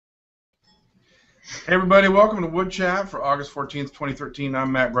Hey everybody, welcome to Woodchat for August 14th, 2013.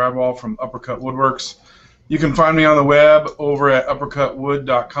 I'm Matt Gradwall from Uppercut Woodworks. You can find me on the web over at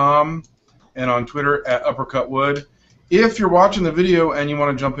uppercutwood.com and on Twitter at uppercutwood. If you're watching the video and you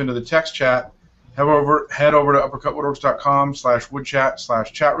want to jump into the text chat, head over to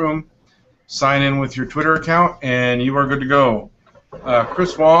uppercutwoodworks.com/woodchat/chatroom. Sign in with your Twitter account and you are good to go.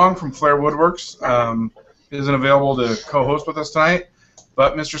 Chris Wong from Flair Woodworks isn't available to co-host with us tonight.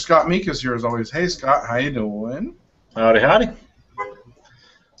 But Mr. Scott Meek is here as always. Hey, Scott, how you doing? Howdy, howdy.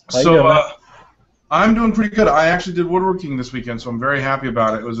 I'm doing pretty good. I actually did woodworking this weekend, so I'm very happy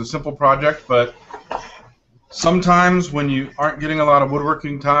about it. It was a simple project, but sometimes when you aren't getting a lot of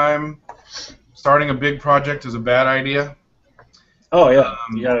woodworking time, starting a big project is a bad idea. Oh, yeah.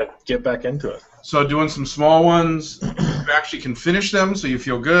 You got to get back into it. So doing some small ones, you actually can finish them so you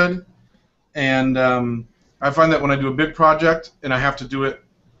feel good. And I find that when I do a big project and I have to do it,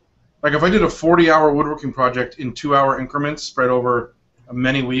 like if I did a 40-hour woodworking project in 2-hour increments spread over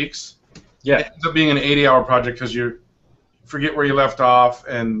many weeks, yeah, it ends up being an 80-hour project because you forget where you left off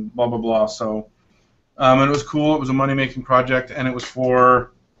and blah, blah, blah. So, and it was cool. It was a money-making project, and it was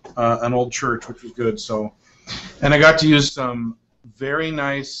for an old church, which was good. So, and I got to use some very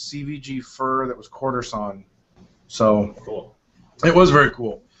nice CVG fur that was quarter sawn. So, cool. It was very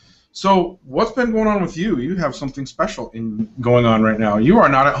cool. So, what's been going on with you? You have something special going on right now. You are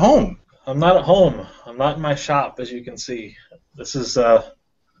not at home. I'm not at home. I'm not in my shop, as you can see. This is a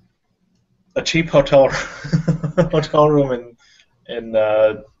cheap hotel room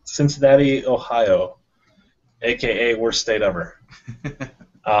in Cincinnati, Ohio, a.k.a. worst state ever.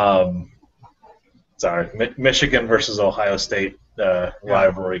 Sorry, Michigan versus Ohio State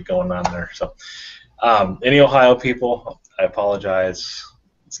rivalry going on there. So, any Ohio people, I apologize.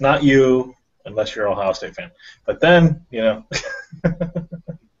 It's not you, unless you're an Ohio State fan. But then, you know,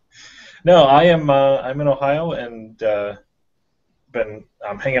 no, I am. I'm in Ohio, and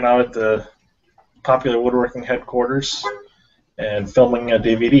I'm hanging out at the Popular Woodworking headquarters and filming a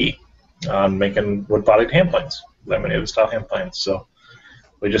DVD on making wood-bodied hand planes, laminated style hand planes. So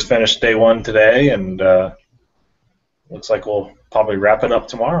we just finished day one today, and looks like we'll probably wrap it up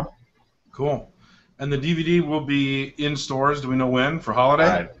tomorrow. Cool. And the DVD will be in stores, do we know when, for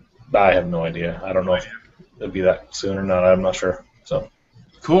holiday? I have no idea. I don't know if it'll be that soon or not. I'm not sure. So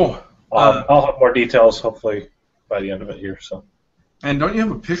cool. I'll have more details, hopefully, by the end of it here. So. And don't you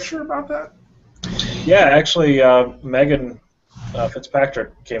have a picture about that? Yeah, actually, Megan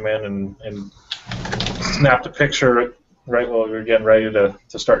Fitzpatrick came in and snapped a picture right while we were getting ready to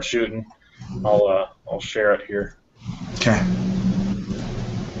start shooting. I'll share it here. Okay.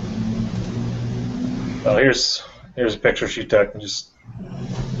 Well, here's a picture she took, and just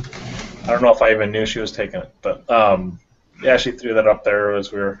I don't know if I even knew she was taking it, but yeah, she threw that up there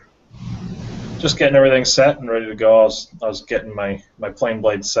as we were just getting everything set and ready to go. I was getting my plane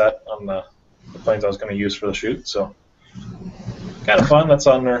blade set on the planes I was going to use for the shoot, so kind of fun. That's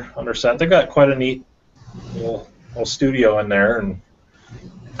on their set. They got quite a neat little studio in there, and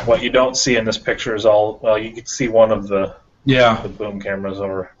what you don't see in this picture is you can see one of the boom cameras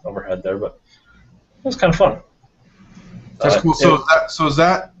overhead there, but it was kind of fun. That's cool. So is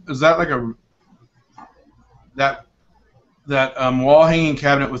that like that wall hanging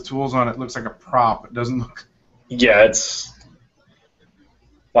cabinet with tools on it looks like a prop? It doesn't look. Yeah, it's.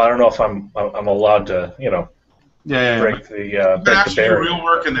 Well, I don't know if I'm allowed to, break the barrier. Real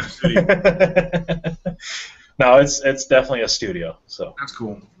work in that studio. No, it's definitely a studio. So that's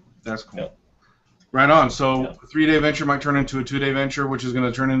cool. That's cool. Yeah. Right on. So a 3-day venture might turn into a 2-day venture, which is going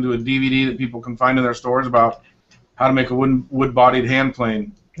to turn into a DVD that people can find in their stores about how to make a wood-bodied hand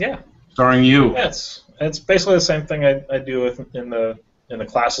plane. Yeah. Starring you. Yeah, it's basically the same thing I do in the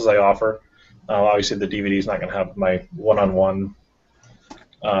classes I offer. Obviously, the DVD is not going to have my one-on-one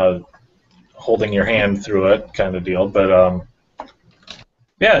holding your hand through it kind of deal, but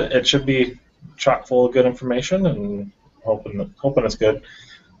yeah, it should be chock full of good information, and hoping it's good.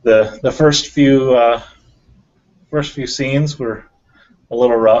 The first few scenes were a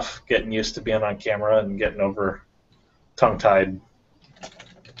little rough, getting used to being on camera and getting over tongue-tied,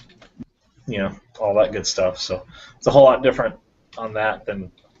 all that good stuff. So it's a whole lot different on that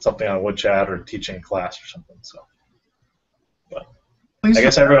than something on Woodchat or teaching a class or something. So, but I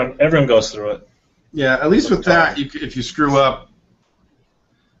guess everyone goes through it. Yeah, at least with that, if you screw up,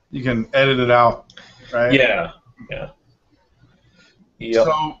 you can edit it out, right? Yeah. Yep.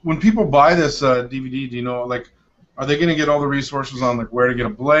 So when people buy this DVD, do you know, like, are they going to get all the resources on like where to get a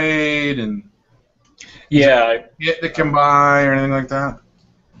blade and kit they can buy or anything like that?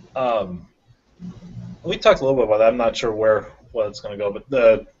 We talked a little bit about that. I'm not sure what it's going to go, but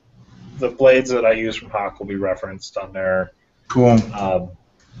the blades that I use from Hawk will be referenced on there. Cool.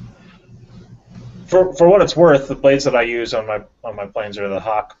 For what it's worth, the blades that I use on my planes are the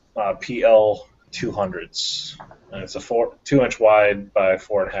Hawk PL 200s, and it's a 2-inch wide by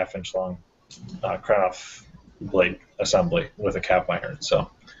 4.5-inch long Krenov blade assembly with a cap iron.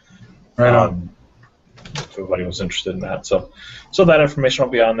 So, right on. If everybody was interested in that, so that information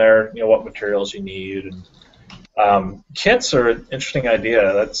will be on there. You know what materials you need, and kits are an interesting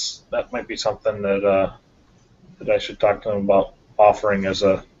idea. That might be something that I should talk to them about offering as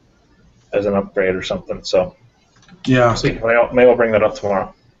an upgrade or something. So yeah, see, maybe I'll bring that up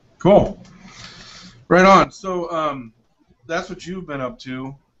tomorrow. Cool. Right on. So that's what you've been up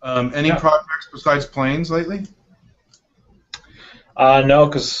to. Any projects besides planes lately? No,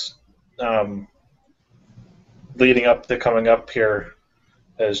 because leading up to coming up here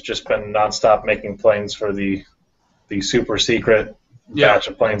has just been nonstop making planes for the super secret batch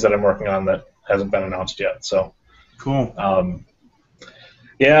of planes that I'm working on that hasn't been announced yet. So cool. I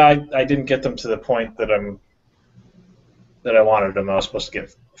didn't get them to the point that I wanted them. I was supposed to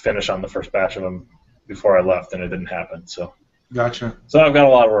get finished on the first batch of them before I left, and it didn't happen. So gotcha. So I've got a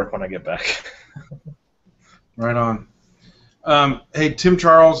lot of work when I get back. Right on. Hey, Tim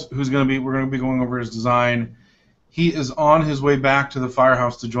Charles, we're going to be going over his design. He is on his way back to the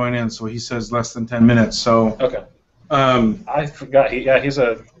firehouse to join in, so he says less than 10 minutes. So okay. I forgot. He's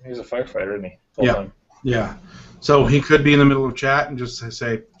a firefighter, isn't he? Full time. Yeah. So he could be in the middle of chat and just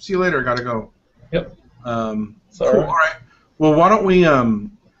say, "See you later. Got to go." Yep. Cool. All right. Well, why don't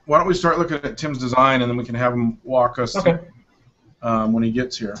we start looking at Tim's design, and then we can have him walk us through, when he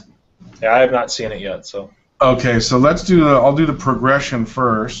gets here. Yeah, I have not seen it yet, so. Okay, so I'll do the progression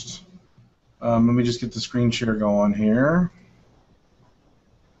first. Let me just get the screen share going here.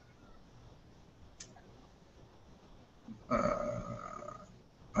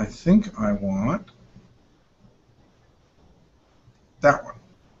 I think I want that one.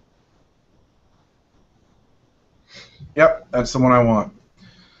 Yep, that's the one I want.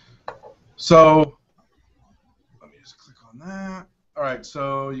 So let me just click on that. All right,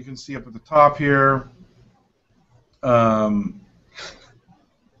 so you can see up at the top here.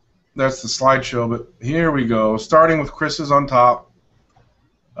 That's the slideshow, but here we go. Starting with Chris's on top,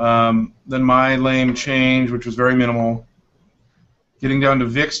 then my lame change, which was very minimal. Getting down to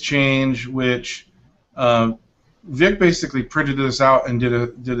Vic's change, which Vic basically printed this out and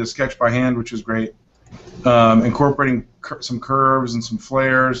did a sketch by hand, which is great. Incorporating some curves and some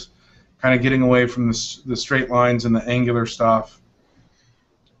flares, kind of getting away from the straight lines and the angular stuff.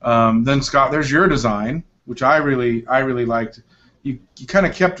 Then Scott, there's your design, which I really liked. You kind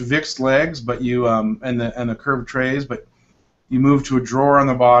of kept Vic's legs, but you and the curved trays, but you moved to a drawer on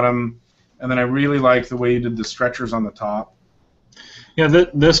the bottom, and then I really liked the way you did the stretchers on the top. Yeah,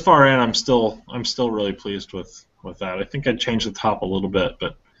 this far in, I'm still really pleased with that. I think I'd change the top a little bit,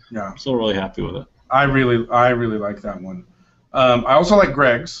 but yeah, I'm still really happy with it. I really like that one. I also like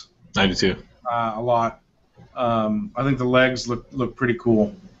Greg's. I do too. A lot. I think the legs look pretty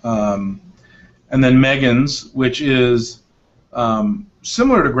cool. And then Megan's, which is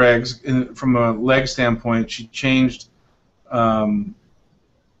similar to Greg's from a leg standpoint. She changed.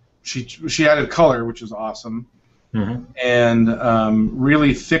 She added color, which is awesome, and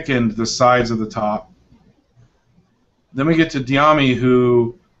really thickened the sides of the top. Then we get to Diami,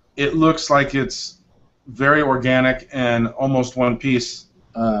 who it looks like it's very organic and almost one piece.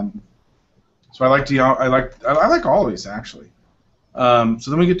 So I like I like all of these actually. So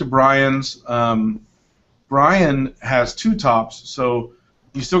then we get to Brian's. Brian has two tops, so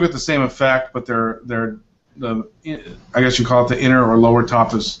you still get the same effect, but I guess you call it the inner or lower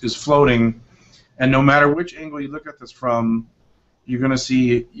top is floating, and no matter which angle you look at this from, you're gonna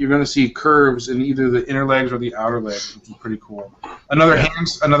see curves in either the inner legs or the outer legs, which is pretty cool. Another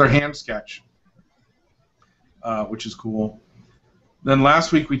hand sketch, which is cool. Then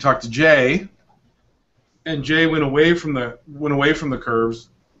last week we talked to Jay, and Jay went away from the curves,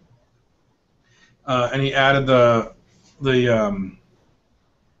 and he added the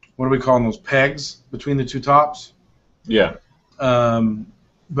what are we calling those, pegs between the two tops? Yeah.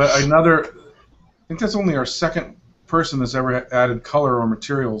 But I think that's only our second person that's ever added color or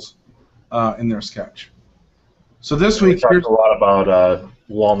materials in their sketch. So this week we talked a lot about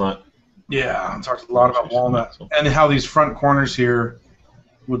walnut. Yeah, I talked a lot about walnut and how these front corners here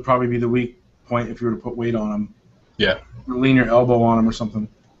would probably be the weak point if you were to put weight on them. Yeah. Or lean your elbow on them or something.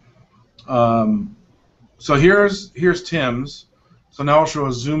 So here's Tim's. So now I'll show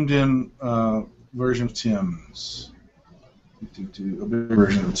a zoomed-in version of Tim's. A big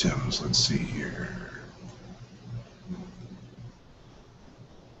version of Tim's. Let's see here.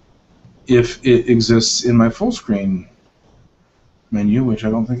 if it exists in my full screen menu, which I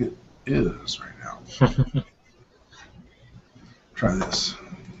don't think it is right now. Try this.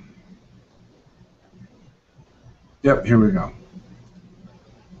 Yep, here we go.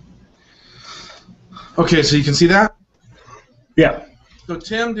 Okay, so you can see that? Yeah. So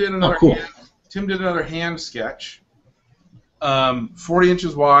Tim did another hand sketch. 40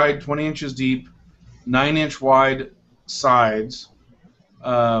 inches wide, 20 inches deep, 9-inch wide sides.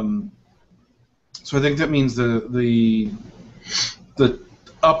 So I think that means the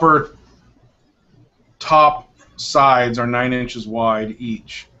upper top sides are 9 inches wide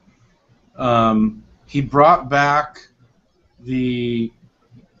each. He brought back a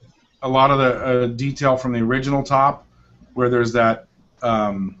lot of the detail from the original top, where there's that. He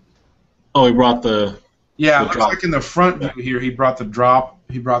brought the. Yeah, it looks like in the front view here, he brought the drop.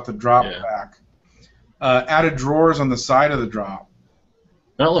 He brought the drop back. Added drawers on the side of the drop.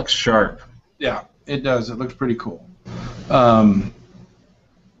 That looks sharp. Yeah, it does. It looks pretty cool. And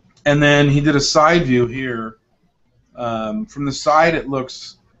then he did a side view here. From the side, it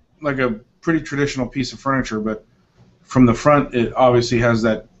looks like a pretty traditional piece of furniture, but from the front, it obviously has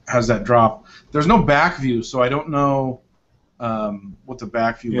that drop. There's no back view, so I don't know what the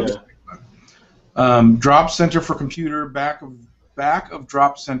back view looks like. But, drop center for computer, back of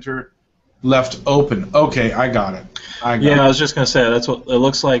drop center, left open. Okay, I got it. I was just gonna say that's what it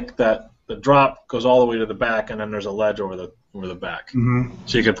looks like. That the drop goes all the way to the back, and then there's a ledge over the back. Mm-hmm.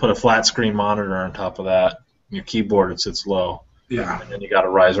 So you could put a flat screen monitor on top of that. Your keyboard, it sits low. Yeah. And then you got a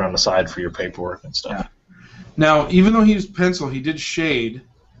riser on the side for your paperwork and stuff. Yeah. Now, even though he used pencil, he did shade.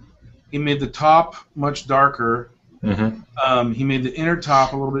 He made the top much darker. Mm-hmm. He made the inner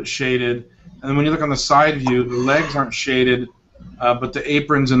top a little bit shaded. And then when you look on the side view, the legs aren't shaded, but the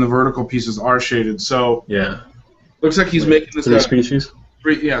aprons and the vertical pieces are shaded. So looks like he's making this three species.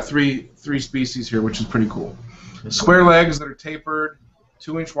 Three species here, which is pretty cool. Square legs that are tapered,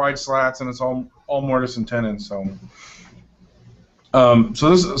 2-inch wide slats, and it's all mortise and tenon. So,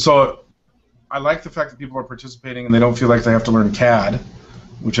 so I like the fact that people are participating and they don't feel like they have to learn CAD,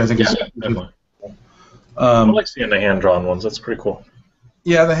 which I think is definitely. I like seeing the hand-drawn ones. That's pretty cool.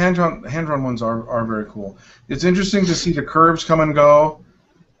 Yeah, the hand-drawn ones are very cool. It's interesting to see the curves come and go,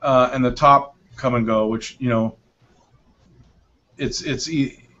 and the top come and go, which I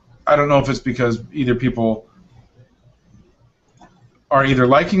don't know if it's because either people are either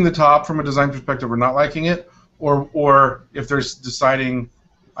liking the top from a design perspective or not liking it, or if they're deciding,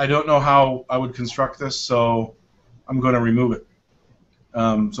 I don't know how I would construct this, so I'm going to remove it.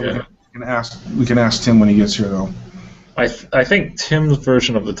 We can ask Tim when he gets here, though. I think Tim's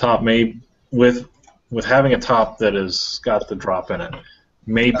version of the top with having a top that has got the drop in it,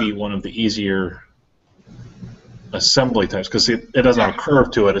 may be one of the easier assembly types because it doesn't have a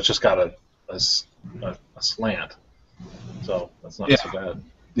curve to it. It's just got a slant, so that's not so bad.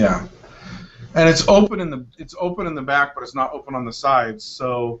 Yeah, and it's open in the back, but it's not open on the sides.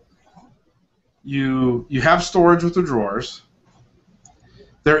 So you have storage with the drawers.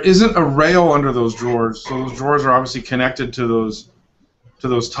 There isn't a rail under those drawers, so those drawers are obviously connected to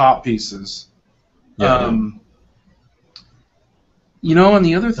those top pieces. Yeah. And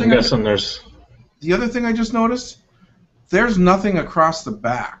the other thing the other thing I just noticed, there's nothing across the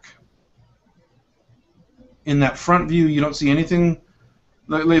back. In that front view, you don't see anything.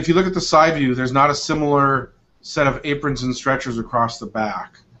 If you look at the side view, there's not a similar set of aprons and stretchers across the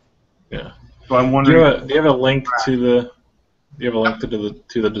back. Yeah. So I'm wondering. Do you have a link to the? Do you have a link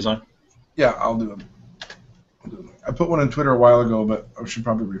to the design? Yeah, I'll do it. I put one on Twitter a while ago, but I should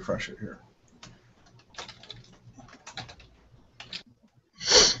probably refresh it here.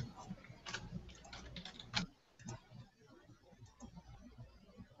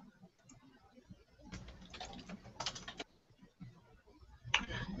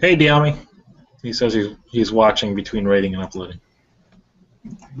 Hey, Diami. He says he's watching between writing and uploading.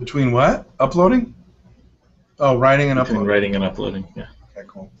 Between what? Uploading? Oh, writing and uploading. Writing and uploading, yeah. Okay,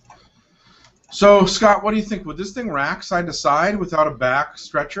 cool. So, Scott, what do you think? Would this thing rack side to side without a back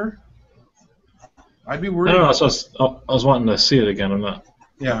stretcher? I'd be worried. I don't know. I was wanting to see it again. I'm not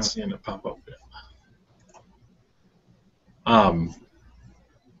seeing it pop up yet. I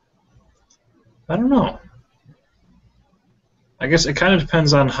don't know. I guess it kind of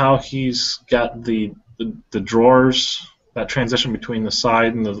depends on how he's got the drawers, that transition between the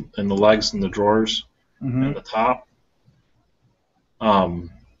side and the legs and the drawers. Mm-hmm. And the top.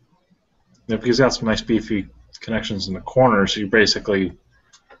 Because he's got some nice beefy connections in the corners, so you're basically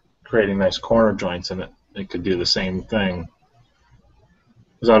creating nice corner joints, and it could do the same thing.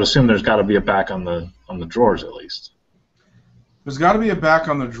 Because I would assume there's got to be a back on the drawers at least. There's got to be a back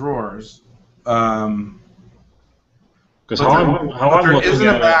on the drawers. Because how I'm looking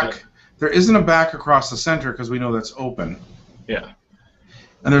at it, there isn't a back across the center because we know that's open. Yeah.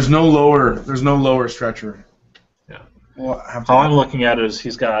 And there's no lower stretcher. Yeah. Well, how I'm looking at it is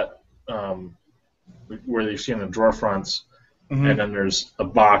he's got where you're seeing the drawer fronts, and then there's a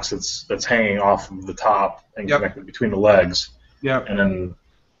box that's hanging off of the top and connected between the legs. Yep. And then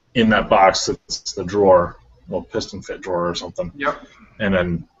in that box it's the drawer, a little piston fit drawer or something. Yep. And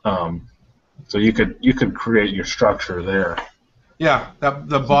then so you could create your structure there. Yeah,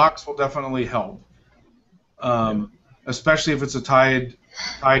 the box will definitely help. Especially if it's tied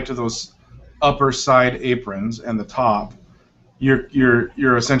to those upper side aprons and the top.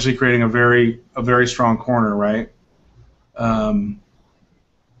 You're essentially creating a very strong corner, right? Yeah,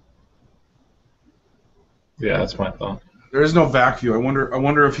 that's my thought. There is no back view. I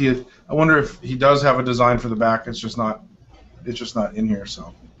wonder if he does have a design for the back. It's just not in here.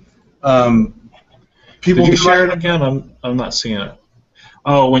 So, people. Did you share it again? I'm not seeing it.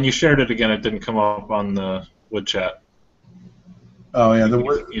 Oh, when you shared it again, it didn't come up on the Woodchat. Oh yeah,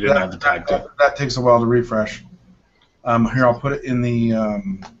 you didn't have the tag to it. That takes a while to refresh. Here, I'll put it in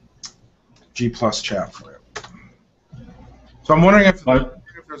the G Plus chat for you. So I'm wondering if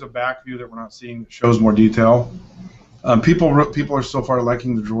there's a back view that we're not seeing that shows more detail. People are so far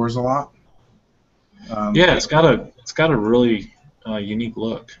liking the drawers a lot. Yeah, it's got a really unique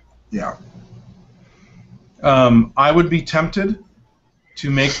look. Yeah. I would be tempted to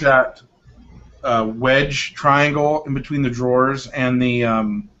make that wedge triangle in between the drawers and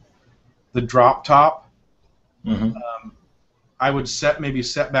the drop top. Mm-hmm. I would maybe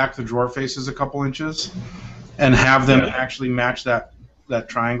set back the drawer faces a couple inches and have them actually match that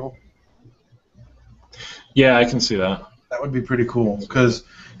triangle. Yeah, I can see that. That would be pretty cool.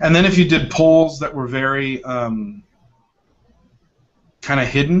 And then if you did poles that were very kind of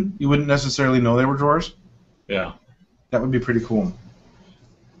hidden, you wouldn't necessarily know they were drawers. Yeah. That would be pretty cool.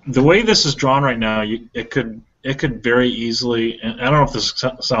 The way this is drawn right now, it could very easily, and I don't know if this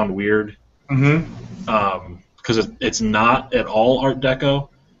sound weird, because it's not at all Art Deco,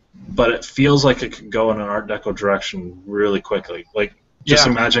 but it feels like it could go in an Art Deco direction really quickly. Like, just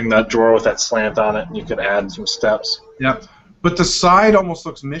imagine that drawer with that slant on it, and you could add some steps. Yeah, but the side almost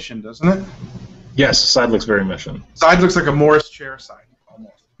looks Mission, doesn't it? Yes, the side looks very Mission. Side looks like a Morris chair side,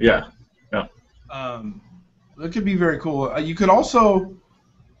 almost. Yeah, yeah. That could be very cool. You could also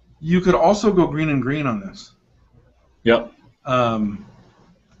go green and green on this. Yep. I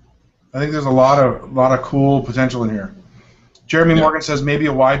think there's a lot of cool potential in here. Jeremy Morgan says maybe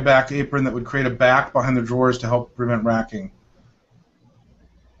a wide back apron that would create a back behind the drawers to help prevent racking.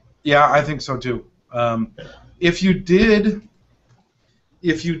 Yeah, I think so too. If you did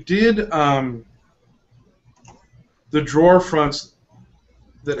the drawer fronts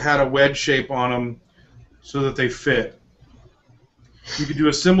that had a wedge shape on them so that they fit, you could do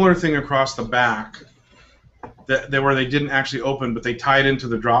a similar thing across the back where they didn't actually open, but they tied into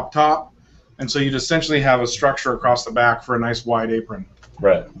the drop top, and so you'd essentially have a structure across the back for a nice wide apron.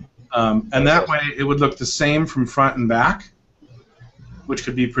 Right. And that way it would look the same from front and back, which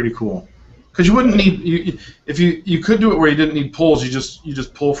could be pretty cool. Because you wouldn't need if you could do it where you didn't need pulls. You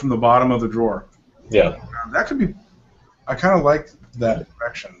just pull from the bottom of the drawer. Yeah. That could be. I kind of like that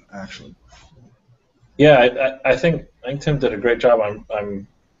direction actually. Yeah, I think Tim did a great job. I'm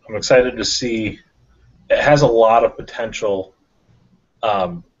excited to see. It has a lot of potential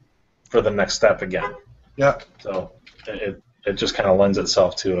for the next step again. Yeah. So it just kind of lends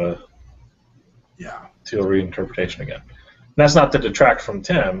itself to a reinterpretation again. And that's not to detract from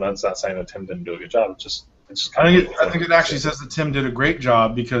Tim. That's not saying that Tim didn't do a good job. It's just I think it actually says that Tim did a great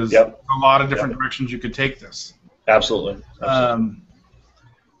job because there's a lot of different directions you could take this. Absolutely.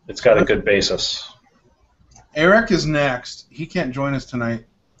 It's got a good basis. Eric is next. He can't join us tonight.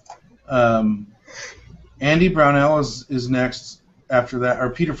 Andy Brownell is next after that, or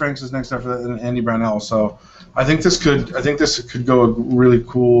Peter Franks is next after that, and Andy Brownell. So I think this could go a really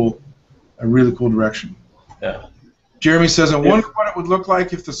cool direction. Yeah. Jeremy says, I wonder what it would look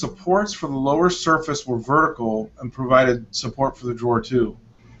like if the supports for the lower surface were vertical and provided support for the drawer too,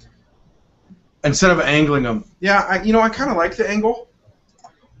 instead of angling them. Yeah, I kind of like the angle.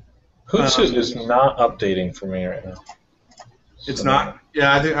 Hootsuite is not updating for me right now. It's not.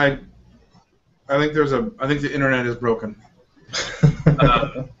 Yeah, I think the internet is broken.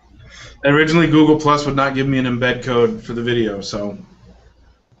 Originally, Google Plus would not give me an embed code for the video, so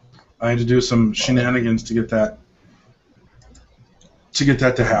I had to do some shenanigans to get that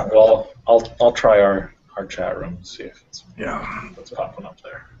to happen. Well, I'll try our chat room and see if it's popping up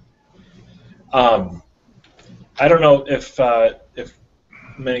there. I don't know if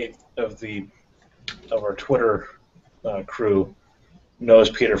many of our Twitter crew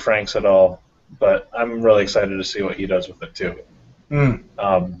knows Peter Franks at all, but I'm really excited to see what he does with it too.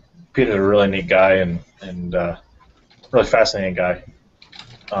 Peter's a really neat guy and really fascinating guy.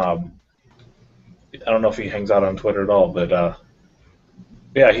 I don't know if he hangs out on Twitter at all, but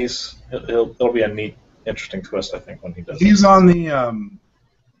yeah, it'll be a neat, interesting twist, I think, when he does. He's on the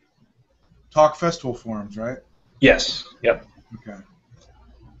Talk Festival forums, right? Yes. Yep. Okay.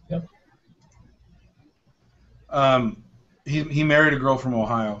 Yep. He married a girl from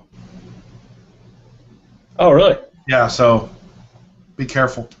Ohio. Oh, really? Yeah. So be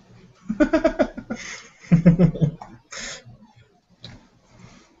careful. Yeah.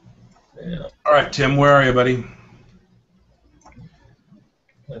 All right, Tim, where are you, buddy?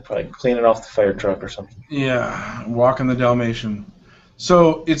 They're probably cleaning off the fire truck or something. Yeah, walking the Dalmatian.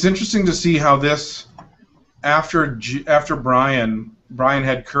 So it's interesting to see how this, after Brian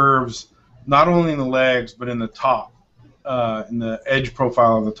had curves not only in the legs but in the top, in the edge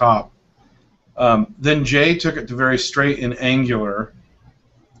profile of the top. Then Jay took it to very straight and angular,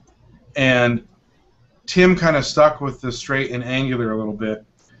 and Tim kind of stuck with the straight and angular a little bit,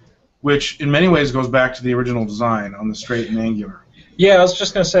 which in many ways goes back to the original design on the straight and angular. Yeah, I was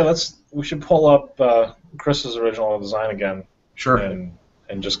just gonna say we should pull up Chris's original design again. Sure. And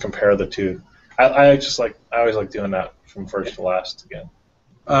just compare the two. I always like doing that from first to last again.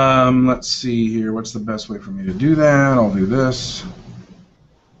 Let's see here. What's the best way for me to do that? I'll do this.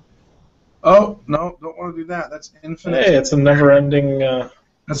 Oh no, don't want to do that. That's infinite. Hey, it's a never-ending.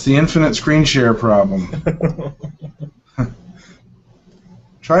 That's the infinite screen share problem.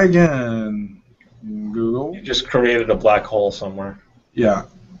 Try again, Google. You just created a black hole somewhere. Yeah.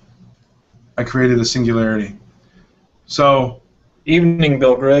 I created a singularity. So. Evening,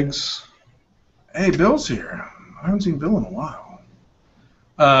 Bill Griggs. Hey, Bill's here. I haven't seen Bill in a while.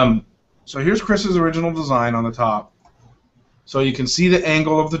 So here's Chris's original design on the top. So you can see the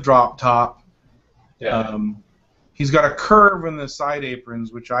angle of the drop top. Yeah. He's got a curve in the side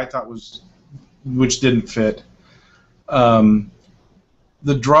aprons, which I thought which didn't fit. The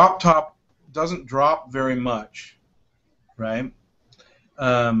drop top doesn't drop very much, right?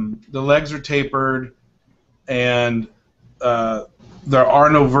 The legs are tapered, and there are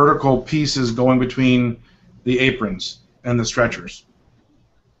no vertical pieces going between the aprons and the stretchers.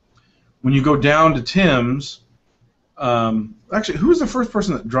 When you go down to Tim's, actually, who was the first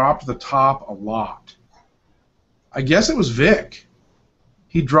person that dropped the top a lot? I guess it was Vic.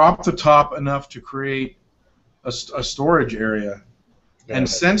 He dropped the top enough to create a storage area. Yeah. And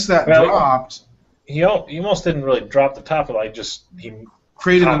since that dropped... He almost didn't really drop the top, but he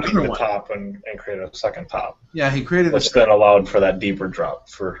created another one. Top and created a second top. Yeah, he created which then allowed for that deeper drop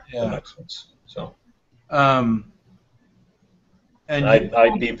for the next ones. So, and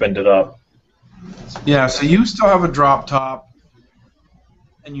I deepened it up. Yeah, so you still have a drop top,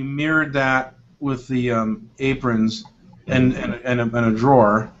 and you mirrored that with the aprons and a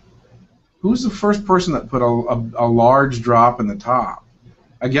drawer. Who's the first person that put a large drop in the top?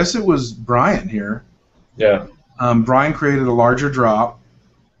 I guess it was Brian here. Yeah. Brian created a larger drop.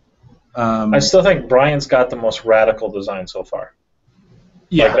 I still think Brian's got the most radical design so far.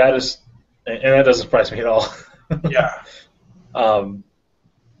 Yeah. Like that is, and that doesn't surprise me at all. Yeah.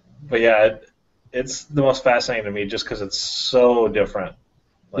 But yeah, it's the most fascinating to me just because it's so different.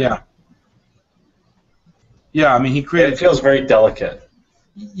 Like, yeah. Yeah, I mean, he created... It feels very delicate.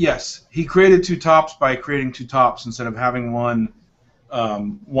 Yes. He created two tops by creating two tops instead of having one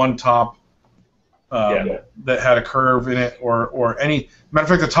top that had a curve in it or any... Matter of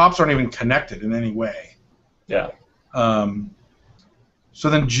fact, the tops aren't even connected in any way. Yeah. So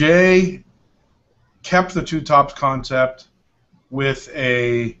then Jay kept the two tops concept with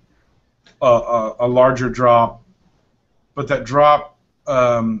a larger drop, but that drop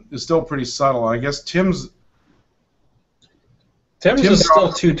is still pretty subtle. I guess Tim's is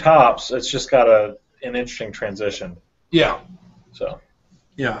still two tops. It's just got an interesting transition. Yeah. So.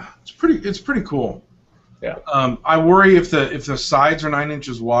 Yeah, it's pretty cool. Yeah. I worry if the sides are 9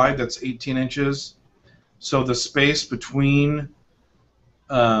 inches wide, that's 18 inches. So the space between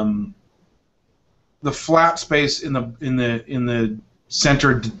the flat space in the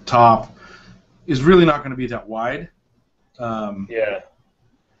centered top is really not going to be that wide. Yeah.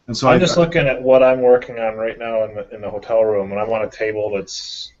 And so I'm just looking at what I'm working on right now in the hotel room, and I'm on a table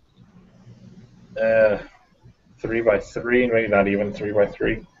that's 3 by 3, maybe not even 3 by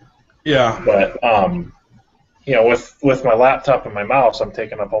 3. Yeah. But with my laptop and my mouse, I'm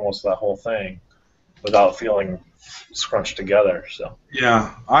taking up almost that whole thing. without feeling scrunched together. So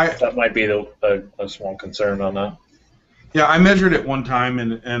Yeah, that might be a small concern on that. yeah, I measured it one time,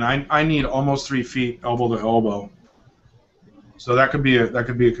 and I need almost 3 feet elbow to elbow. So that could be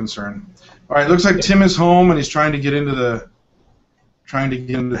a concern. All right, looks like Tim is home and he's trying to get into the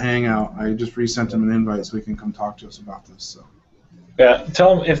Hangout. I just resent him an invite so he can come talk to us about this. So. Yeah,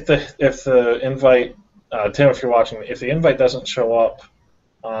 tell him if the invite, Tim, if you're watching, if the invite doesn't show up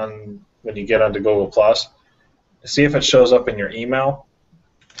on when you get onto Google Plus, see if it shows up in your email,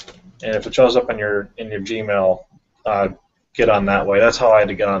 and if it shows up in your Gmail, get on that way. That's how I had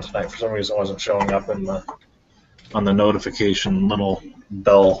to get on tonight. For some reason, it wasn't showing up on the notification little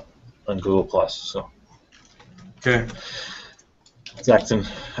bell on Google Plus. So okay, it's acting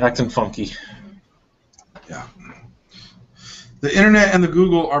funky. Yeah. The internet and the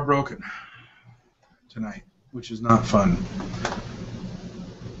Google are broken tonight, which is not fun.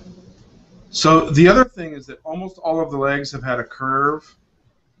 So the other thing is that almost all of the legs have had a curve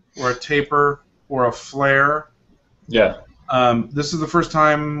or a taper or a flare. Yeah. This is the first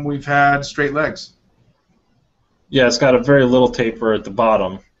time we've had straight legs. Yeah, it's got a very little taper at the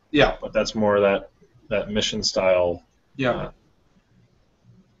bottom. Yeah. But that's more that mission style. Yeah.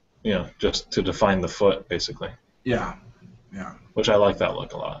 Just to define the foot, basically. Yeah. Yeah. Which I like that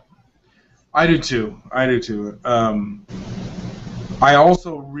look a lot. I do too. I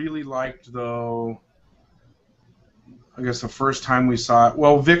also really liked, though, I guess the first time we saw it,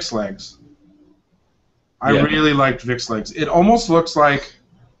 well, Vic's legs. I really liked Vic's legs. It almost looks like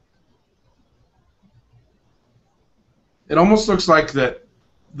that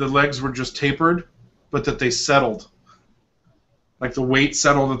the legs were just tapered, but that they settled. Like the weight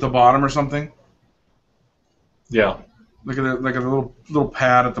settled at the bottom or something. Yeah. Like a little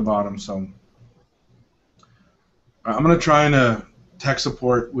pad at the bottom. So I'm gonna try and tech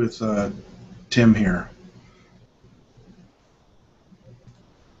support with Tim here.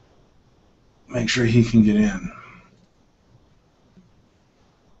 Make sure he can get in.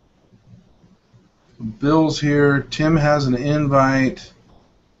 Bill's here. Tim has an invite.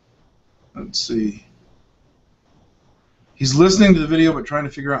 Let's see. He's listening to the video but trying to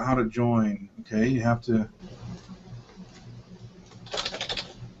figure out how to join. Okay, you have to.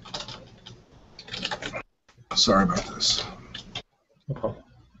 Sorry about this. Okay.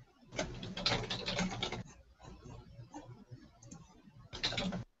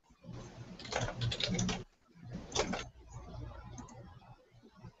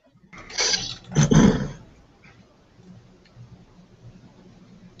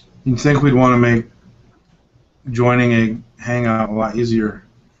 You'd think we'd want to make joining a Hangout a lot easier.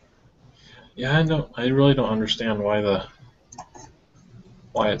 Yeah, I really don't understand why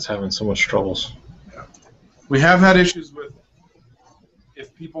it's having so much troubles. Yeah. We have had issues with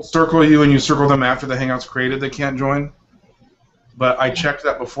if people circle you and you circle them after the Hangout's created, they can't join. But I checked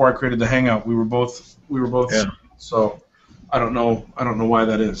that before I created the Hangout. We were both. Yeah. So I don't know why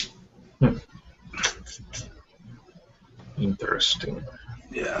that is. Interesting.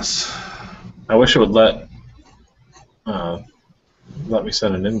 Yes. I wish it would let me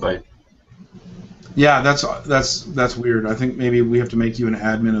send an invite. Yeah, that's weird. I think maybe we have to make you an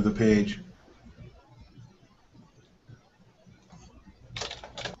admin of the page.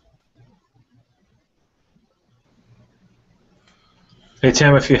 Hey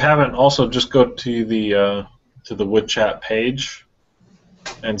Tim, if you haven't, also just go to the Woodchat page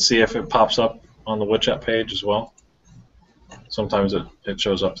and see if it pops up on the Woodchat page as well. Sometimes it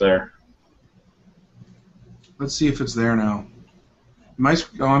shows up there. Let's see if it's there now.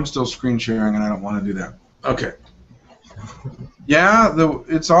 I'm still screen sharing and I don't want to do that. Okay. Yeah,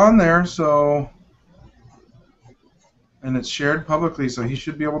 it's on there, so, and it's shared publicly, so he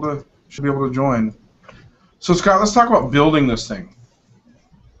should be able to join. So Scott, let's talk about building this thing.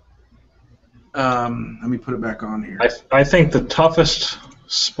 Let me put it back on here. I think the toughest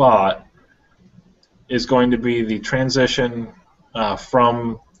spot is going to be the transition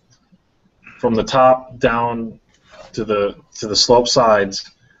from the top down to the slope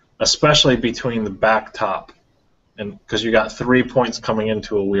sides, especially between the back top, and because you got 3 points coming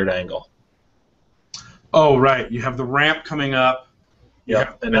into a weird angle. Oh, right. You have the ramp coming up.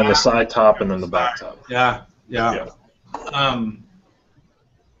 Yeah, and then the side top, and then the back top. Yeah.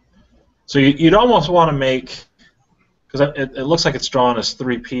 So you'd almost want to make, because it looks like it's drawn as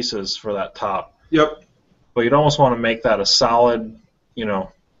 3 pieces for that top. Yep. But you'd almost want to make that a solid, you'd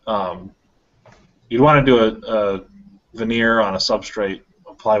want to do a veneer on a substrate,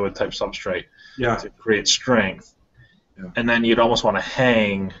 a plywood type substrate, to create strength. Yeah. And then you'd almost want to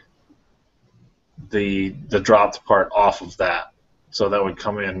hang the dropped part off of that, so that would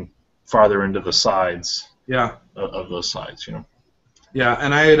come in farther into the sides. Yeah. Of those sides, you know. Yeah,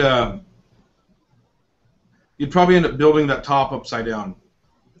 and I had you'd probably end up building that top upside down.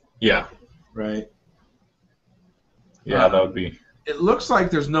 Yeah. Right. Yeah, that would be. It looks like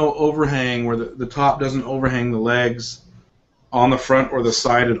there's no overhang where the top doesn't overhang the legs on the front or the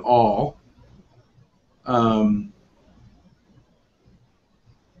side at all.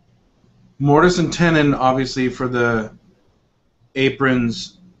 Mortise and tenon, obviously, for the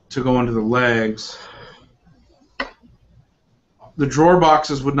aprons to go into the legs. The drawer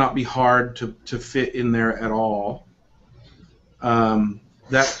boxes would not be hard to fit in there at all.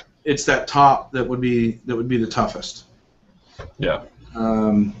 It's that top that would be the toughest. Yeah.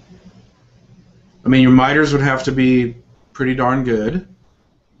 I mean, your miters would have to be pretty darn good.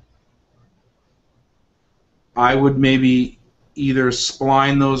 I would maybe either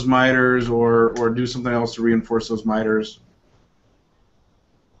spline those miters or do something else to reinforce those miters.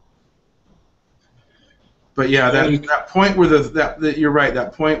 But yeah, that point where you're right.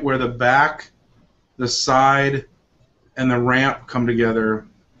 That point where the back, the side, and the ramp come together.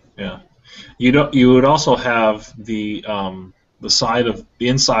 Yeah. You would also have the inside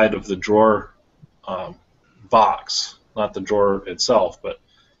of the drawer box, not the drawer itself, but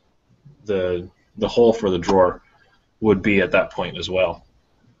the hole for the drawer would be at that point as well.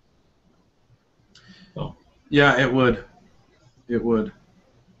 So. Yeah, it would. It would.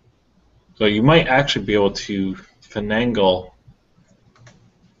 So you might actually be able to finagle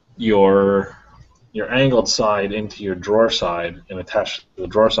your angled side into your drawer side and attach the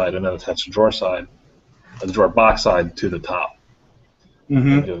drawer side, and then attach the drawer side, the drawer box side to the top.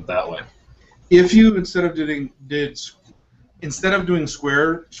 Mm-hmm. Do it that way. If you instead of doing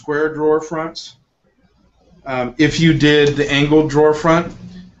square drawer fronts, if you did the angled drawer front,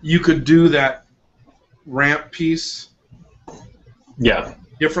 you could do that ramp piece. Yeah.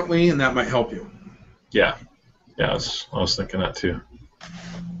 Differently, and that might help you. Yeah. Yeah, I was thinking that too.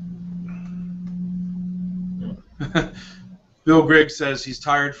 Bill Grigg says he's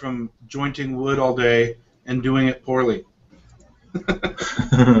tired from jointing wood all day and doing it poorly.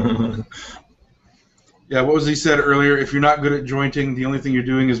 Yeah, what was he said earlier? If you're not good at jointing, the only thing you're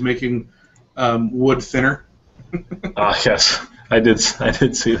doing is making wood thinner. Yes, I did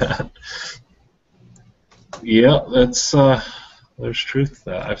see that. Yeah, that's there's truth to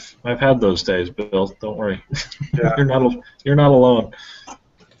that. I've had those days, Bill. Don't worry. Yeah. you're not alone.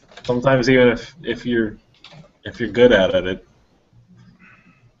 Sometimes even if you're good at it,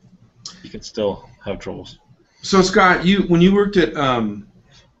 you can still have troubles. So Scott, when you worked at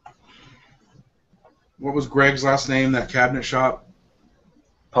what was Greg's last name? That cabinet shop.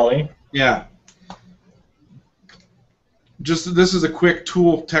 Pauline? Yeah. This is a quick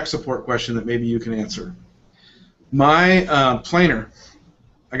tool tech support question that maybe you can answer. My planer,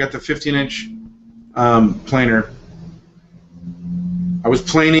 I got the 15-inch planer. I was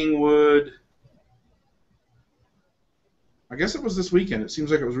planing wood. I guess it was this weekend. It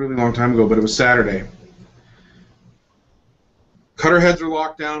seems like it was a really long time ago, but it was Saturday. Cutter heads are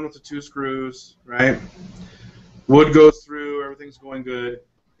locked down with the 2 screws, right? Wood goes through, everything's going good.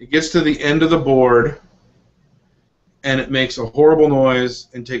 It gets to the end of the board, and it makes a horrible noise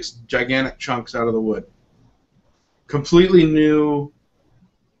and takes gigantic chunks out of the wood. Completely new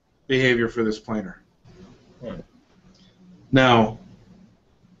behavior for this planer. Right. Now,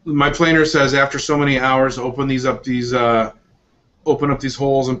 my planer says after so many hours, open up these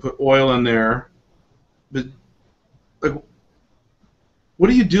holes and put oil in there. But like, what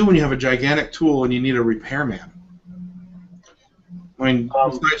do you do when you have a gigantic tool and you need a repairman? I mean,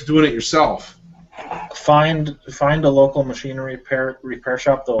 besides doing it yourself. Find a local machinery repair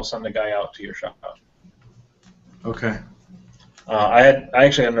shop that will send a guy out to your shop. Okay. I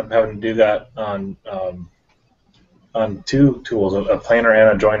actually ended up having to do that on 2 tools, a planer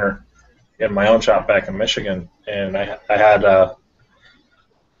and a joiner, in my own shop back in Michigan, and I had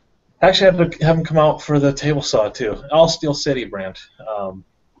actually had to have them come out for the table saw too. All Steel City brand.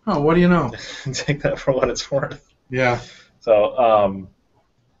 What do you know? Take that for what it's worth. Yeah. So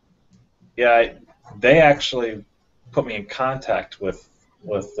yeah, they actually put me in contact with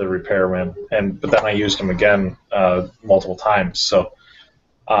the repairman, but then I used them again multiple times. So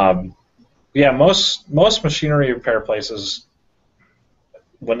yeah, most machinery repair places,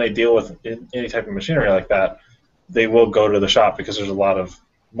 when they deal with any type of machinery like that, they will go to the shop because there's a lot of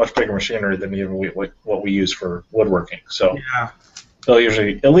much bigger machinery than even what we use for woodworking. So yeah, they'll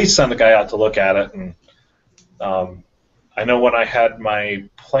usually at least send a guy out to look at it. And I know when I had my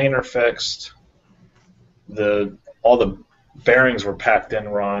planer fixed, all the bearings were packed in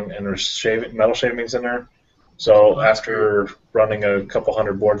wrong, and there's metal shavings in there. So after running a couple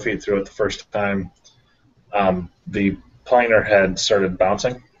hundred board feet through it the first time, the planer head started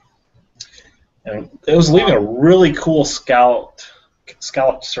bouncing, and it was leaving a really cool scalloped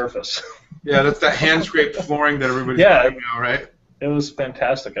surface. Yeah, that's that hand scraped flooring that everybody's buying now, right? It was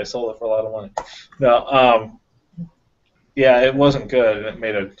fantastic. I sold it for a lot of money. No, yeah, it wasn't good, and it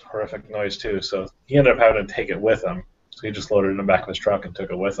made a horrific noise too. So he ended up having to take it with him. So he just loaded it in the back of his truck and took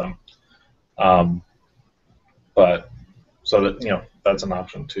it with him. But so that that's an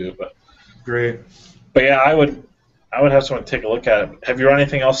option too. But great. But yeah, I would have someone take a look at it. Have you run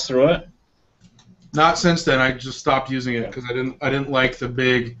anything else through it? Not since then. I just stopped using it because I didn't like the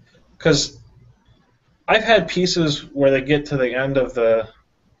big. Because I've had pieces where they get to the end of the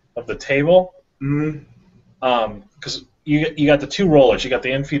table. Because you got the two rollers. You got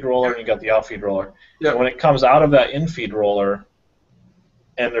the infeed roller and you got the outfeed roller. Yeah. When it comes out of that infeed roller,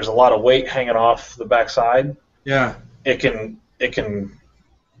 and there's a lot of weight hanging off the backside. Yeah. It can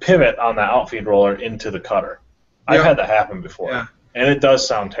pivot on the outfeed roller into the cutter. I've had that happen before, and it does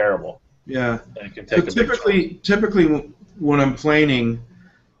sound terrible. Yeah. And it can take typically when I'm planing,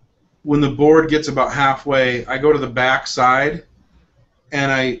 when the board gets about halfway, I go to the back side,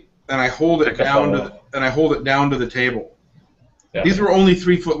 and I hold it down to the table. Yeah. These were only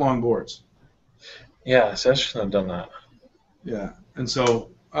 3 foot long boards. Yeah, so I shouldn't have done that. Yeah, and so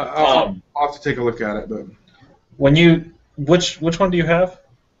I'll have to take a look at it. But which one do you have?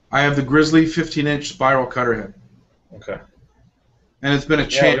 I have the Grizzly 15-inch spiral cutter head. Okay. And it's been a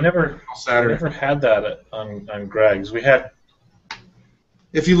change. We never had that on Greg's. We had.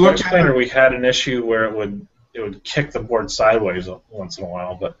 If you look at it, we had an issue where it would kick the board sideways once in a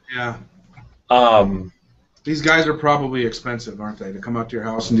while, but yeah. These guys are probably expensive, aren't they, to come out to your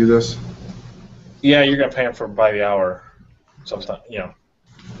house and do this? Yeah, you're gonna pay them for by the hour, sometimes. A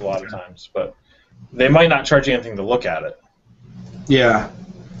lot of times, but they might not charge you anything to look at it. Yeah.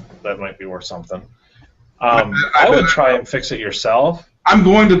 That might be worth something. I would try and fix it yourself. I'm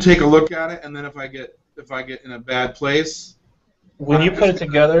going to take a look at it, and then if I get in a bad place. When you put it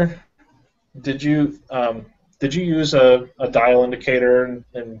together, did you use a dial indicator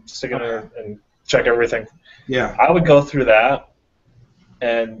and stick it in and check everything? Yeah. I would go through that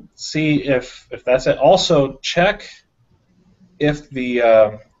and see if that's it. Also check if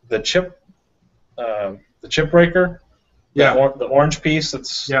the chip breaker, the orange piece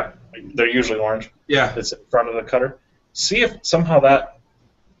they're usually orange. Yeah. That's in front of the cutter. See if somehow that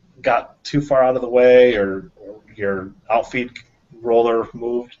got too far out of the way or your outfeed roller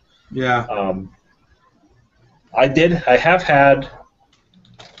moved. Yeah. I have had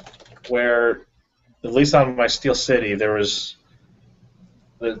where, at least on my Steel City, there was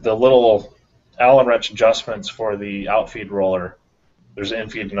the little Allen wrench adjustments for the outfeed roller. There's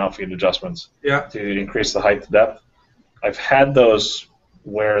infeed and outfeed adjustments to increase the height to depth. I've had those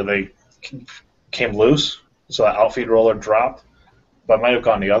where they came loose, so that outfeed roller dropped, but I might have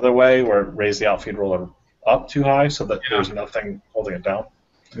gone the other way where it raised the outfeed roller up too high so that there's nothing holding it down.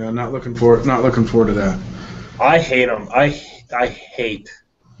 Yeah, not looking forward to that. I hate them. I hate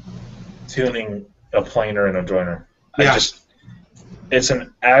tuning a planer and a joiner. Yeah. It's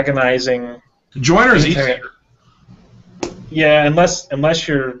an agonizing. Joiner is easier. Yeah, unless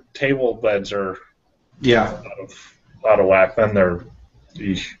your table beds are out of whack, then they're.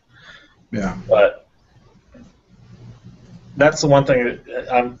 Eesh. Yeah. But that's the one thing.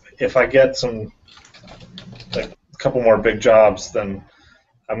 If I get a couple more big jobs, then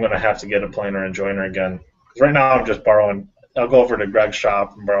I'm going to have to get a planer and joiner again. Right now, I'm just borrowing. I'll go over to Greg's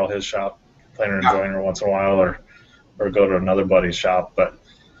shop and borrow his shop planer and joiner once in a while, or go to another buddy's shop. But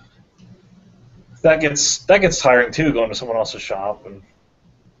that gets tiring too, going to someone else's shop, and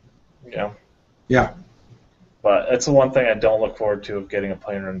Yeah. But it's the one thing I don't look forward to of getting a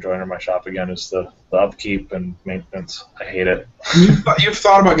planer and joiner in my shop again is the upkeep and maintenance. I hate it. You've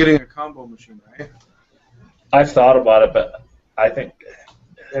thought about getting a combo machine, right? I've thought about it, but I think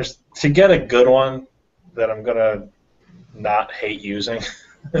to get a good one that I'm gonna not hate using,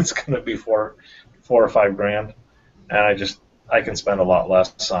 it's gonna be $4 or $5 grand, and I can spend a lot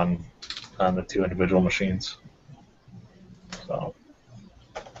less on the two individual machines. So.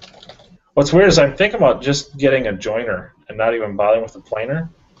 What's weird is I'm thinking about just getting a joiner and not even bothering with the planer,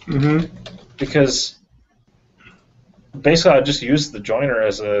 because basically I just use the joiner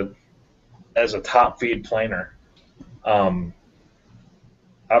as a top feed planer.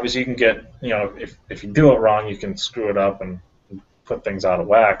 Obviously, you can get if you do it wrong, you can screw it up and put things out of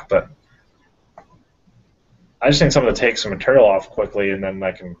whack. But I just need someone to take some material off quickly, and then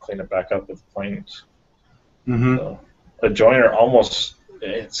I can clean it back up with the planes. So a joiner almost.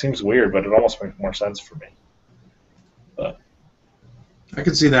 It seems weird, but it almost makes more sense for me. But I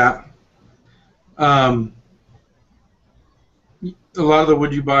can see that. A lot of the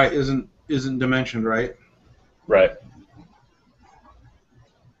wood you buy isn't dimensioned, right? right.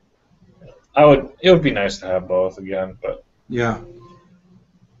 It would be nice to have both again, but Yeah.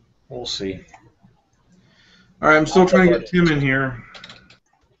 we'll see. All right, I'm still trying to get Tim in here.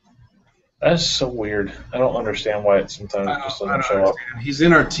 That's so weird. I don't understand why it sometimes just doesn't show up. He's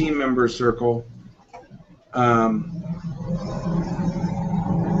in our team member circle.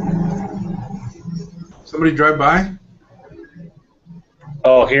 Somebody drive by?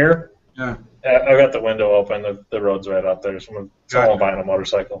 Oh, here? Yeah. I've got the window open. The road's right out there. Someone buying a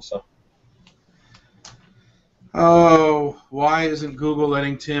motorcycle. So. Oh, why isn't Google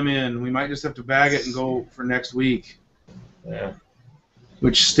letting Tim in? We might just have to bag it and go for next week. Yeah.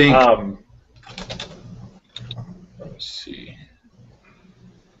 Which stinks. Let me see.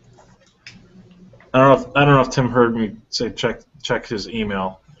 I don't know if Tim heard me say check his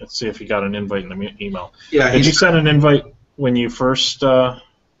email. Let's see if he got an invite in the email. Yeah. Did you send an invite when you first? I've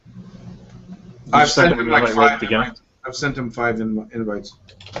sent him like 5 again. invites. I've sent him 5 invites.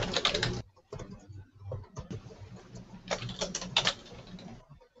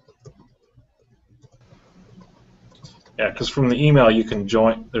 Yeah, because from the email you can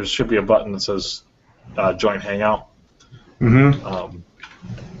join. There should be a button that says join Hangout. Mm-hmm.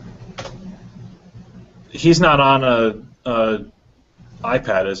 He's not on a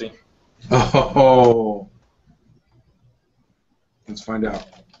iPad, is he? Oh. Let's find out.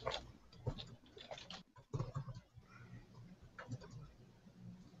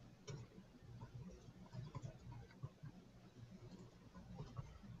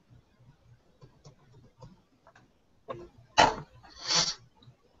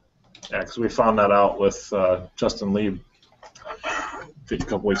 Yeah, because we found that out with Justin Lieb a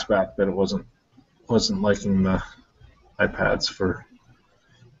couple weeks back that it wasn't liking the iPads for.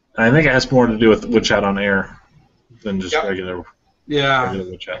 I think it has more to do with Woodchat On Air than just regular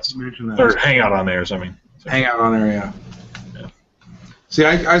Woodchats. Or Hangout on Airs, I mean. So. Hangout on Air, yeah. See,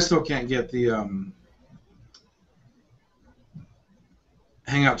 I still can't get the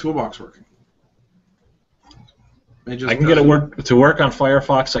Hangout toolbox working. I can get it to work on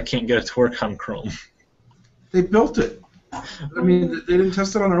Firefox. I can't get it to work on Chrome. They built it. I mean, they didn't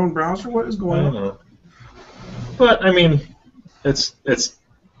test it on their own browser. What is going on? Know. But I mean, it's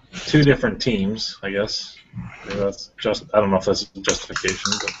 2 different teams, I guess. Maybe that's just. I don't know if that's a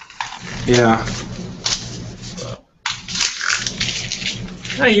justification, but yeah.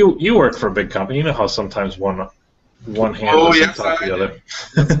 Hey, you work for a big company. You know how sometimes one hand doesn't talk to the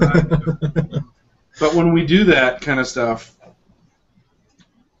other. But when we do that kind of stuff,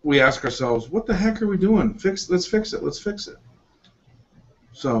 we ask ourselves, what the heck are we doing? Let's fix it.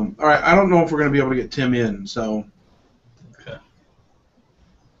 So, all right, I don't know if we're going to be able to get Tim in, so okay.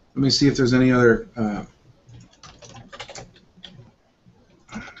 Let me see if there's any other...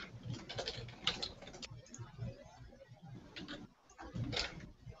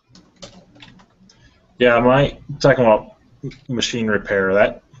 Yeah, talking about machine repair,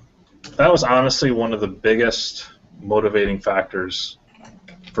 that was honestly one of the biggest motivating factors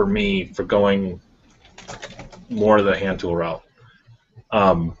for me for going more the hand tool route.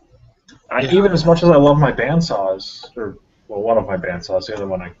 Even as much as I love my bandsaws, one of my bandsaws, the other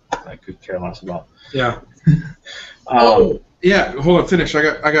one I could care less about. Yeah. Yeah. Hold on, finish. I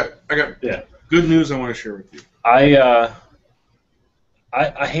got good news I want to share with you. I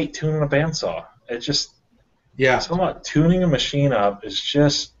hate tuning a bandsaw. It's just something about tuning a machine up is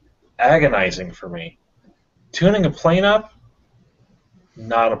just agonizing for me. Tuning a plane up,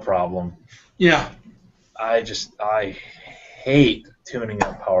 not a problem. Yeah. I hate tuning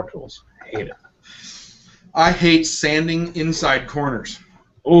up power tools. Hate it. I hate sanding inside corners.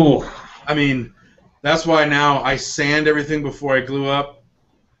 Ooh. I mean, that's why now I sand everything before I glue up.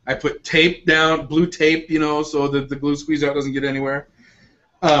 I put tape down, blue tape, so that the glue squeeze out doesn't get anywhere.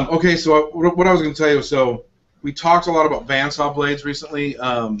 Okay, so what I was going to tell you, so we talked a lot about bandsaw blades recently,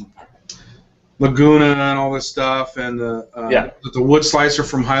 Laguna and all this stuff, and the wood slicer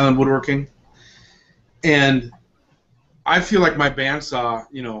from Highland Woodworking. And I feel like my bandsaw,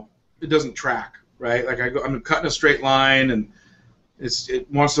 it doesn't track, right? Like I'm cutting a straight line, and it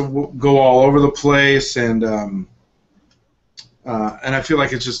wants to go all over the place, and I feel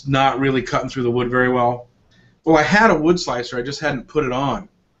like it's just not really cutting through the wood very well. Well, I had a wood slicer, I just hadn't put it on,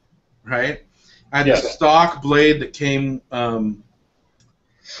 right? I had this stock blade that came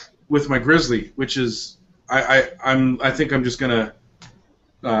with my Grizzly, which is I think I'm just gonna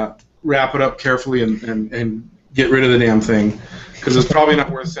wrap it up carefully and get rid of the damn thing because it's probably not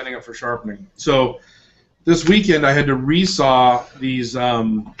worth setting up for sharpening. So this weekend I had to resaw these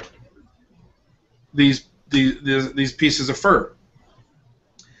pieces of fur.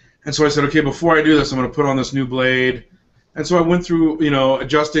 And so I said, okay, before I do this, I'm going to put on this new blade. And so I went through,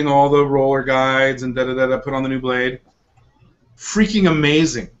 adjusting all the roller guides and da-da-da-da, put on the new blade. Freaking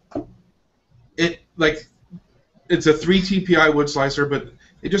amazing. It's a 3 TPI wood slicer, but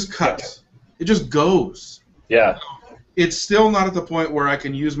it just cuts. It just goes. Yeah. It's still not at the point where I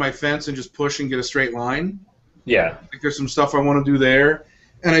can use my fence and just push and get a straight line. Yeah. Like there's some stuff I want to do there.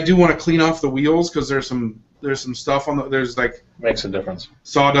 And I do want to clean off the wheels because there's some stuff on there's like makes a difference.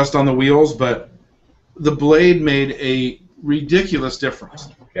 Sawdust on the wheels, but the blade made a ridiculous difference.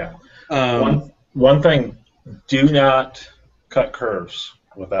 Yeah. One thing, do not cut curves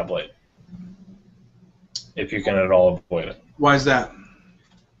with that blade if you can at all avoid it. Why is that?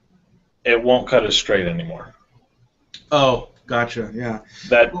 It won't cut as straight anymore. Oh, gotcha. Yeah.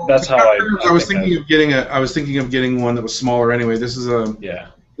 That's how I was thinking of getting one that was smaller anyway. This is a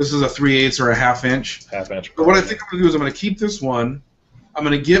 3/8 or a 1/2 inch. 1/2 inch. But what I think I'm gonna do is I'm gonna keep this one. I'm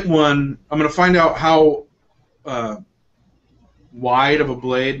gonna get one. I'm gonna find out how wide of a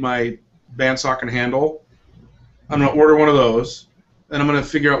blade my bandsaw can handle. I'm gonna order one of those. Then I'm gonna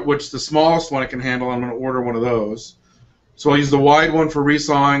figure out which the smallest one it can handle. I'm gonna order one of those. So I'll use the wide one for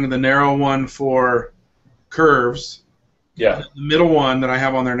resawing and the narrow one for curves. Yeah. The middle one that I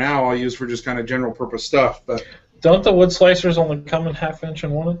have on there now I'll use for just kind of general purpose stuff. But don't the wood slicers only come in 1/2 inch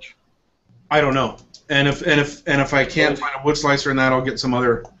and 1 inch? I don't know. And if I can't find a wood slicer in that, I'll get some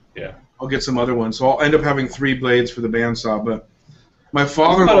other. Yeah. I'll get some other ones. So I'll end up having 3 blades for the bandsaw. But my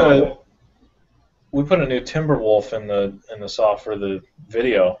father-in-law. We put a new Timberwolf in the saw for the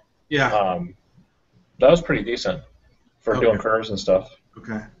video. Yeah. That was pretty decent for doing curves and stuff.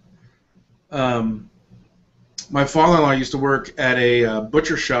 Okay. My father-in-law used to work at a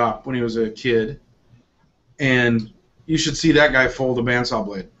butcher shop when he was a kid, and you should see that guy fold a bandsaw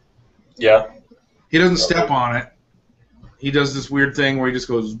blade. Yeah. He doesn't step on it. He does this weird thing where he just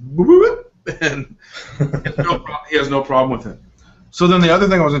goes boop, and he has no problem with it. So then the other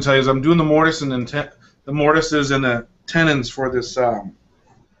thing I was going to tell you is I'm doing the mortises and the tenons for this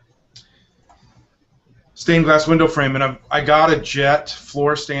stained glass window frame, and I got a Jet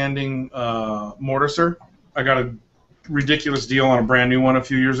floor standing mortiser. I got a ridiculous deal on a brand new one a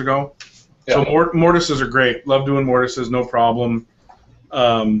few years ago. Yeah. So mortises are great. Love doing mortises, no problem.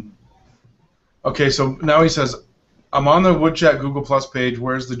 Okay, so now he says, I'm on the Woodchat Google Plus page.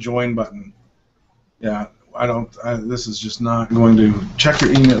 Where's the join button? Yeah, this is just not going to. Check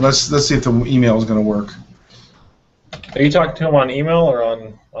your email. Let's see if the email is going to work. Are you talking to him on email or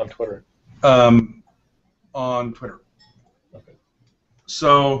on Twitter? On Twitter. Okay.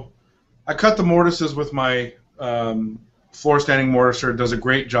 So I cut the mortises with my floor standing mortiser. It does a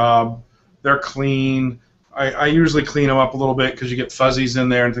great job. They're clean. I usually clean them up a little bit because you get fuzzies in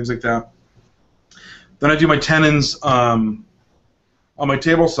there and things like that. Then I do my tenons on my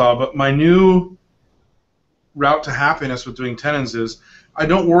table saw. But my new route to happiness with doing tenons is I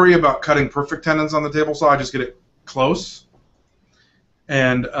don't worry about cutting perfect tenons on the table saw. I just get it close.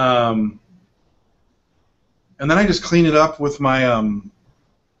 And then I just clean it up with my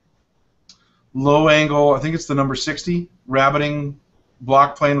low angle, I think it's the number 60, rabbiting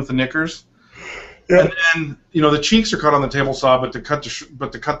block plane with the knickers. Yeah. And then the cheeks are cut on the table saw, but to cut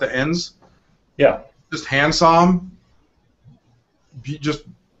the ends, yeah, just hand saw them. Just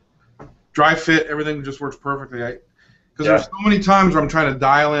dry fit, everything just works perfectly. Because there's so many times where I'm trying to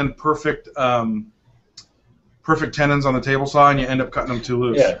dial in perfect tenons on the table saw, and you end up cutting them too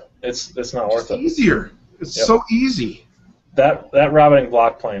loose. Yeah, it's not worth it. It's easier. It's so easy. That rabbiting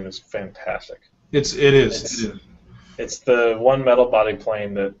block plane is fantastic. It is. It's the one metal body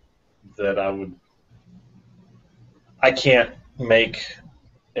plane that I can't make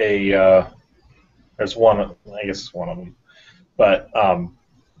a. There's one. I guess it's one of them, but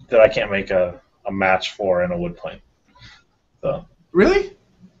that I can't make a match for in a wood plane. So really,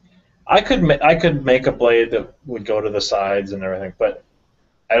 I could make a blade that would go to the sides and everything, but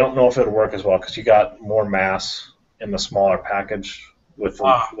I don't know if it would work as well because you got more mass in the smaller package with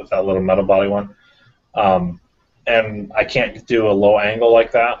that little metal body one, and I can't do a low angle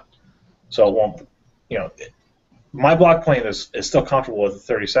like that, so it won't. My block plane is still comfortable with a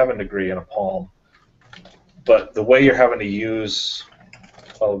 37 degree in a palm, but the way you're having to use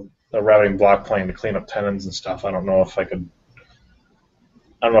a routing block plane to clean up tenons and stuff, I don't know if I could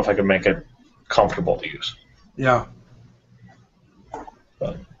make it comfortable to use. Yeah.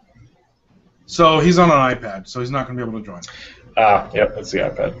 But. So he's on an iPad, so he's not going to be able to join. Yep, that's the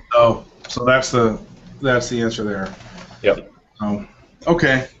iPad. So that's the answer there. Yep. Oh,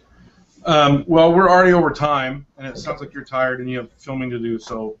 okay. Well, we're already over time, and it sounds like you're tired and you have filming to do,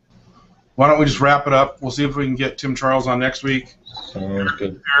 so why don't we just wrap it up? We'll see if we can get Tim Charles on next week. Sounds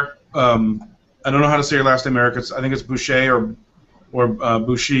good. I don't know how to say your last name, Eric. I think it's Boucher or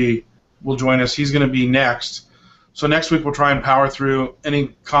Bouchy will join us. He's going to be next. So next week we'll try and power through any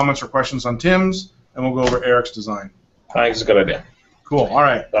comments or questions on Tim's, and we'll go over Eric's design. I think it's a good idea. Cool. All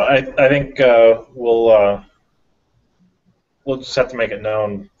right. I think we'll just have to make it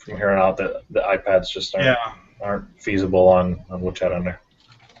known from here on out that the iPads just aren't feasible on Woodchat On Air.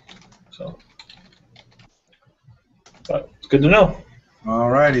 So, but it's good to know. All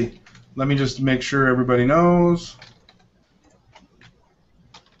righty. Let me just make sure everybody knows.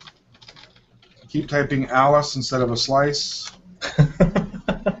 Keep typing Alice instead of a slice.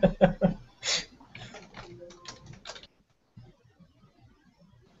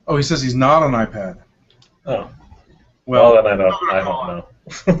 Oh, he says he's not on iPad. Oh. Well, then I don't know.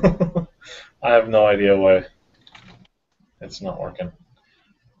 I have no idea why it's not working.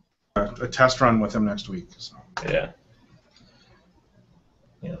 A test run with him next week. So. Yeah.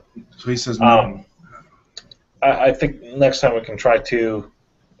 So he says no. I think next time we can try to,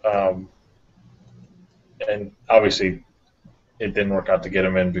 and obviously it didn't work out to get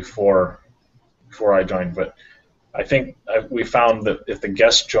him in before I joined, but I think we found that if the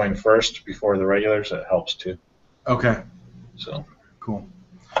guests join first before the regulars, it helps too. Okay. So cool.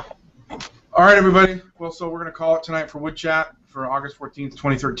 All right, everybody. Well, so we're going to call it tonight for Wood Chat for August 14th,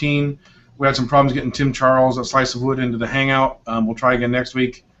 2013. We had some problems getting Tim Charles, a slice of wood, into the Hangout. We'll try again next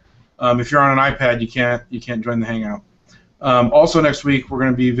week. If you're on an iPad, you can't join the Hangout. Also next week, we're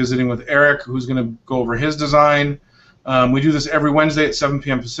going to be visiting with Eric, who's going to go over his design. We do this every Wednesday at 7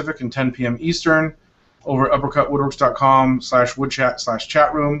 p.m. Pacific and 10 p.m. Eastern over at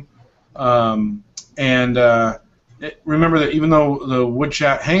uppercutwoodworks.com/woodchat/chatroom. Remember that even though the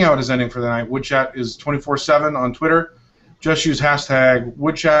Woodchat Hangout is ending for the night, Woodchat is 24/7 on Twitter. Just use hashtag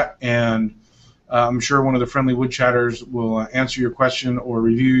Woodchat, and I'm sure one of the friendly Woodchatters will answer your question or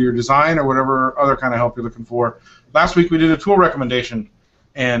review your design or whatever other kind of help you're looking for. Last week we did a tool recommendation,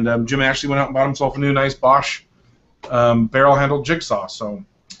 and Jim Ashley went out and bought himself a new nice Bosch barrel-handled jigsaw. So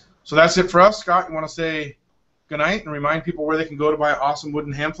that's it for us. Scott, you want to say goodnight and remind people where they can go to buy awesome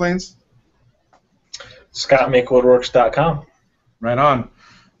wooden hand planes? ScottMakeWoodworks.com. Right on.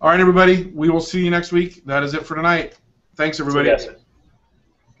 All right, everybody. We will see you next week. That is it for tonight. Thanks, everybody.